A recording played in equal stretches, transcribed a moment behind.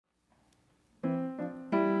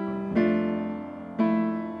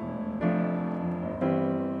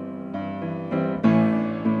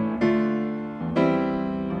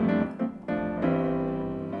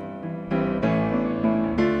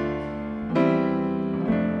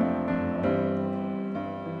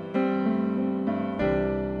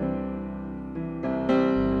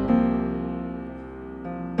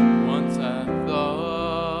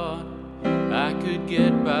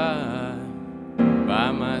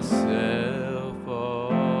myself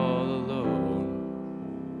all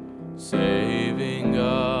alone, saving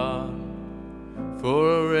God for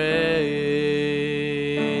a rainy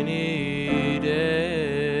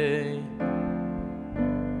day.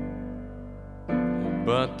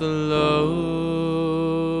 But the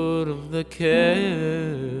load of the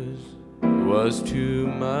cares was too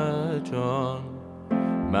much on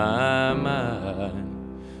my mind.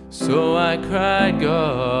 So I cried,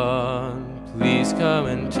 God, please come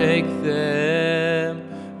and take them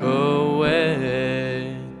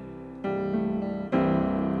away.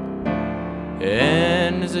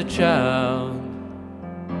 And as a child,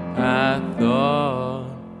 I thought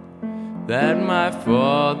that my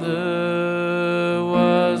father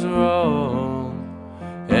was wrong,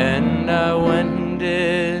 and I went and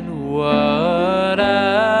did what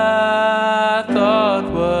I thought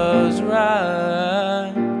was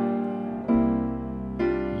right.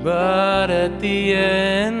 But at the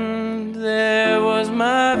end, there was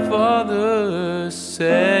my father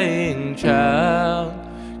saying, "Child,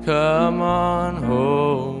 come on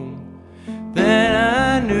home." Then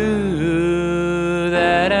I knew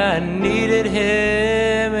that I needed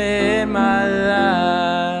him in my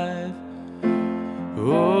life,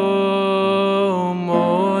 oh,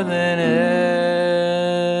 more than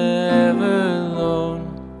ever, Lord.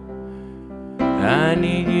 I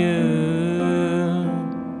need you.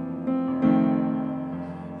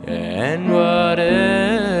 And whatever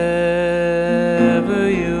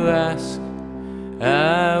you ask,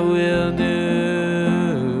 I will do.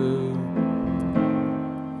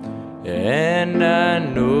 And I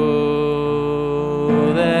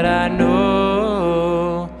know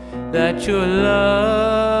that your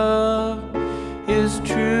love is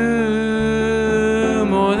true,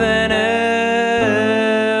 more than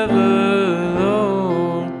ever,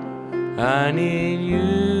 Lord. I need you.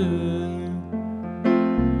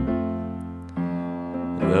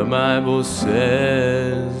 The Bible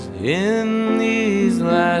says in these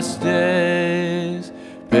last days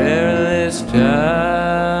perilous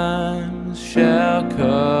times shall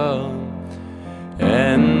come,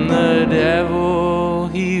 and the devil,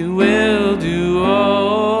 he will do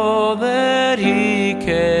all that he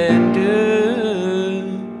can do.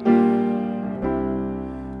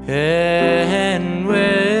 And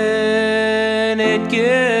when it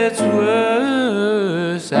gets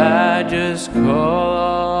worse, I just call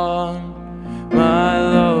on my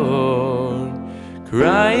Lord,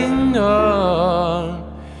 crying on,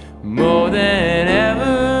 more than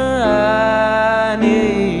ever I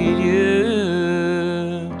need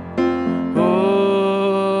you.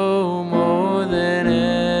 Oh, more than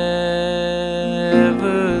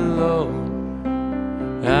ever, Lord,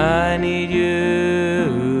 I need you.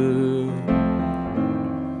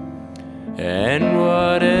 And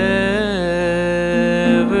whatever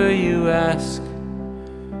you ask,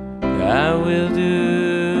 I will do.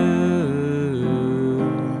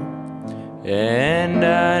 And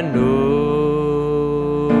I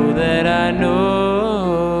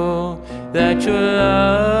know that your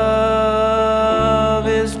love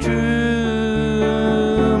is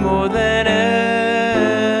true, more than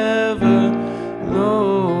ever,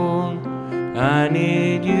 Lord. I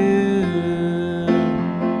need you.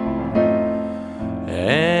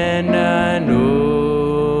 And I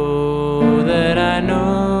know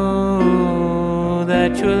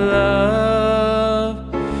that your love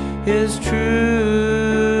is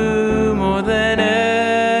true, more than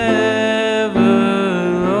ever,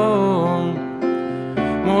 Lord,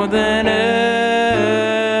 more than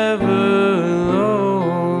ever,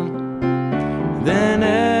 Lord, than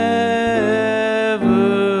ever,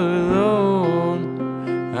 Lord.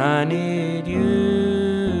 I need